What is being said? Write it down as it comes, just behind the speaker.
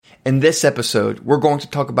In this episode, we're going to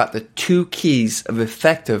talk about the 2 keys of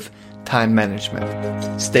effective time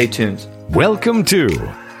management. Stay tuned. Welcome to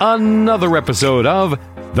another episode of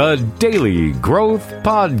the Daily Growth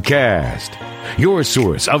Podcast, your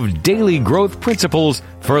source of daily growth principles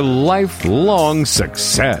for lifelong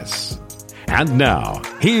success. And now,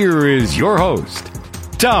 here is your host,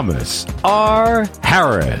 Thomas R.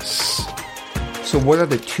 Harris. So what are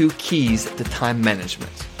the 2 keys to time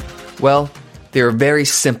management? Well, they are very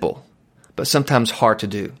simple, but sometimes hard to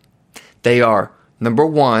do. They are, number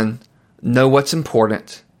 1, know what's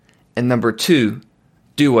important, and number 2,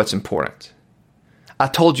 do what's important. I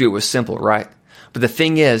told you it was simple, right? But the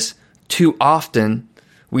thing is, too often,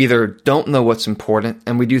 we either don't know what's important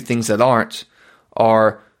and we do things that aren't,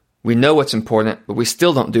 or we know what's important, but we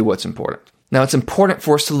still don't do what's important. Now, it's important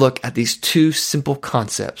for us to look at these 2 simple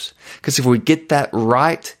concepts, because if we get that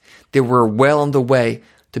right, then we're well on the way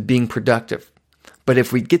to being productive. But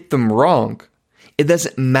if we get them wrong, it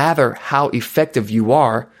doesn't matter how effective you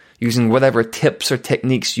are using whatever tips or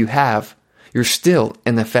techniques you have, you're still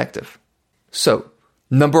ineffective. So,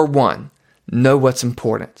 number 1, know what's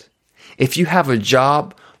important. If you have a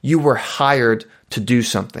job, you were hired to do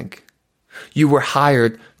something. You were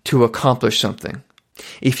hired to accomplish something.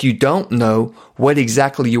 If you don't know what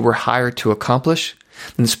exactly you were hired to accomplish,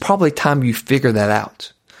 then it's probably time you figure that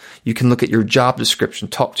out. You can look at your job description,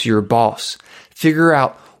 talk to your boss, figure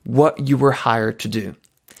out what you were hired to do.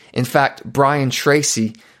 In fact, Brian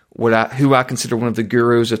Tracy, who I consider one of the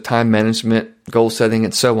gurus of time management, goal setting,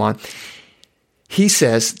 and so on, he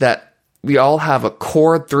says that we all have a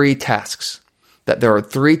core 3 tasks, that there are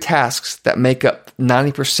 3 tasks that make up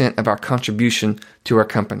 90% of our contribution to our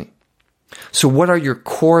company. So what are your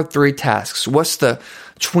core 3 tasks? What's the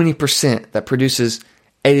 20% that produces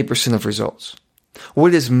 80% of results?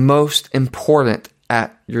 What is most important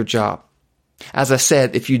at your job? As I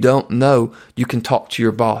said, if you don't know, you can talk to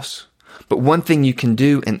your boss. But one thing you can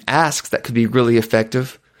do and ask that could be really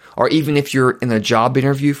effective, or even if you're in a job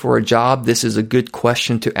interview for a job, this is a good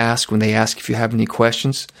question to ask when they ask if you have any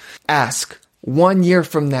questions. Ask, 1 year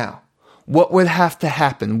from now, what would have to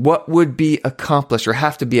happen? What would be accomplished or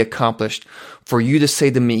have to be accomplished for you to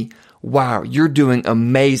say to me, wow, you're doing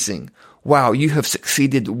amazing. Wow, you have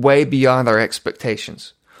succeeded way beyond our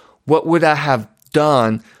expectations. What would I have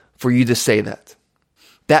done for you to say that?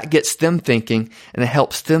 That gets them thinking, and it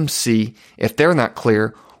helps them see, if they're not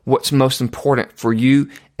clear, what's most important for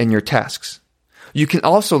you and your tasks. You can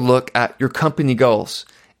also look at your company goals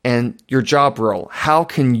and your job role. How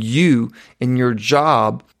can you in your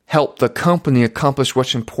job help the company accomplish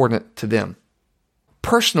what's important to them?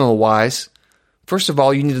 Personal-wise, first of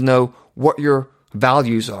all, you need to know what your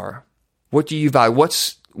values are. What do you value?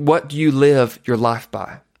 What do you live your life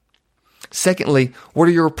by? Secondly, what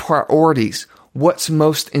are your priorities? What's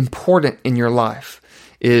most important in your life?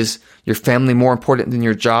 Is your family more important than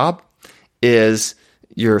your job? Is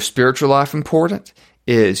your spiritual life important?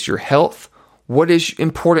 Is your health? What is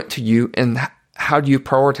important to you, and how do you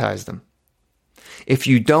prioritize them? If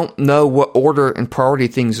you don't know what order and priority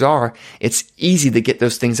things are, it's easy to get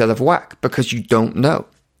those things out of whack because you don't know.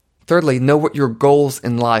 Thirdly, know what your goals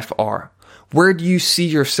in life are. Where do you see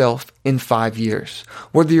yourself in 5 years?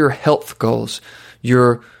 What are your health goals,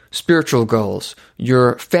 your spiritual goals,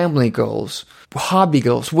 your family goals, hobby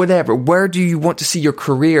goals, whatever? Where do you want to see your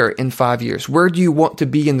career in 5 years? Where do you want to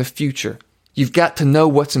be in the future? You've got to know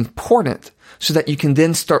what's important so that you can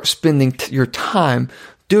then start spending your time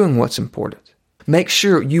doing what's important. Make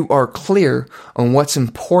sure you are clear on what's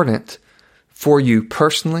important for you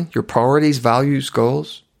personally, your priorities, values,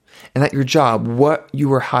 goals, and at your job, what you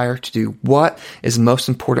were hired to do. What is most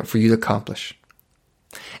important for you to accomplish?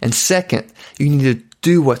 And second, you need to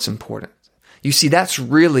do what's important. You see, that's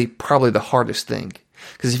really probably the hardest thing.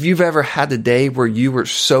 Because if you've ever had a day where you were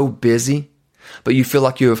so busy, but you feel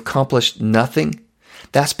like you have accomplished nothing,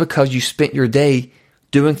 that's because you spent your day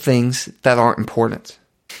doing things that aren't important.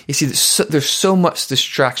 You see, there's so much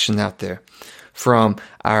distraction out there, from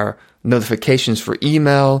our notifications for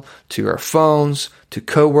email, to our phones, to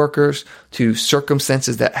coworkers, to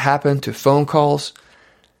circumstances that happen, to phone calls,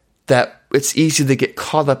 that it's easy to get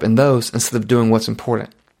caught up in those instead of doing what's important.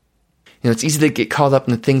 It's easy to get caught up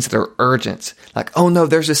in the things that are urgent. Like, oh no,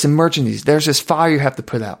 there's this emergency, there's this fire you have to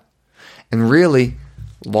put out. And really,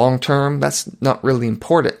 long term, that's not really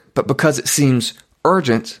important. But because it seems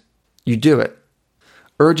urgent, you do it.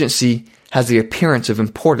 Urgency has the appearance of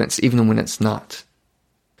importance even when it's not.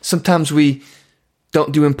 Sometimes we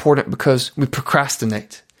don't do important because we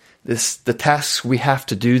procrastinate. The tasks we have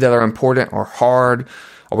to do that are important are hard,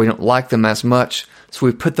 or we don't like them as much, so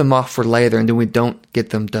we put them off for later and then we don't get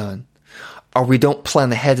them done. or we don't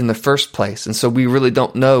plan ahead in the first place, and so we really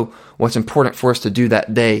don't know what's important for us to do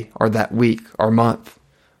that day or that week or month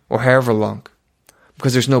or however long,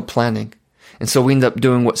 because there's no planning. And so we end up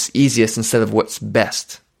doing what's easiest instead of what's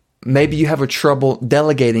best. Maybe you have a trouble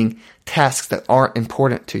delegating tasks that aren't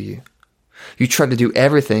important to you. You try to do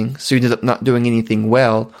everything, so you end up not doing anything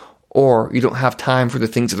well, or you don't have time for the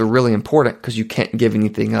things that are really important because you can't give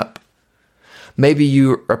anything up. Maybe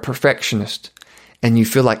you're a perfectionist and you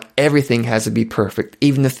feel like everything has to be perfect,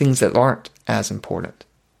 even the things that aren't as important.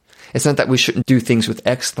 It's not that we shouldn't do things with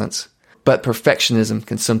excellence, but perfectionism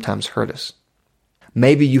can sometimes hurt us.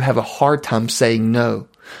 Maybe you have a hard time saying no,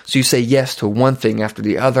 so you say yes to one thing after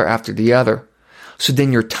the other. So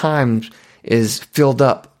then your time is filled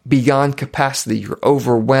up beyond capacity. You're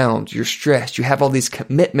overwhelmed. You're stressed. You have all these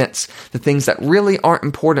commitments to things that really aren't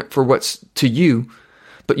important for what's to you,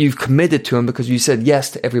 but you've committed to them because you said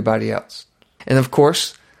yes to everybody else. And of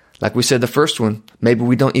course, like we said the first one, maybe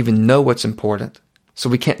we don't even know what's important, so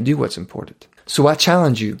we can't do what's important. So I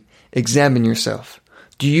challenge you, examine yourself.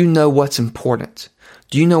 Do you know what's important?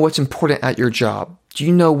 Do you know what's important at your job? Do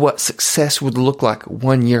you know what success would look like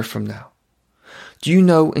 1 year from now? Do you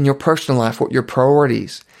know in your personal life what your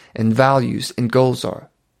priorities and values and goals are?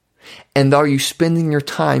 And are you spending your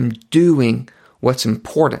time doing what's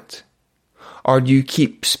important? Or do you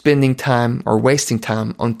keep spending time or wasting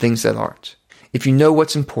time on things that aren't? If you know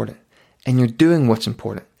what's important and you're doing what's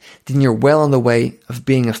important, then you're well on the way of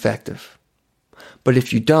being effective. But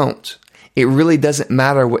if you don't, it really doesn't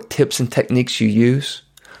matter what tips and techniques you use.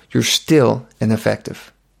 You're still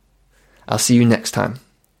ineffective. I'll see you next time.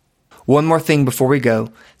 One more thing before we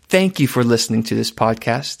go. Thank you for listening to this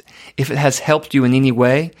podcast. If it has helped you in any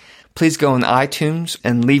way, please go on iTunes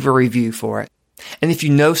and leave a review for it. And if you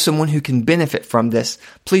know someone who can benefit from this,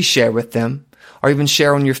 please share with them, or even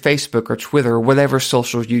share on your Facebook or Twitter or whatever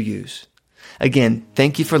social you use. Again,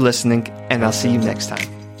 thank you for listening, and I'll see you next time.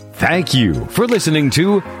 Thank you for listening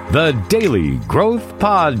to the Daily Growth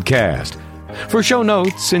Podcast. For show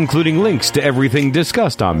notes, including links to everything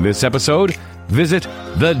discussed on this episode, visit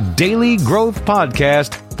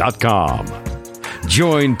thedailygrowthpodcast.com.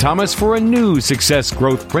 Join Thomas for a new success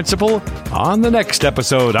growth principle on the next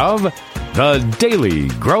episode of the Daily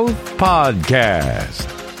Growth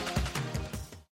Podcast.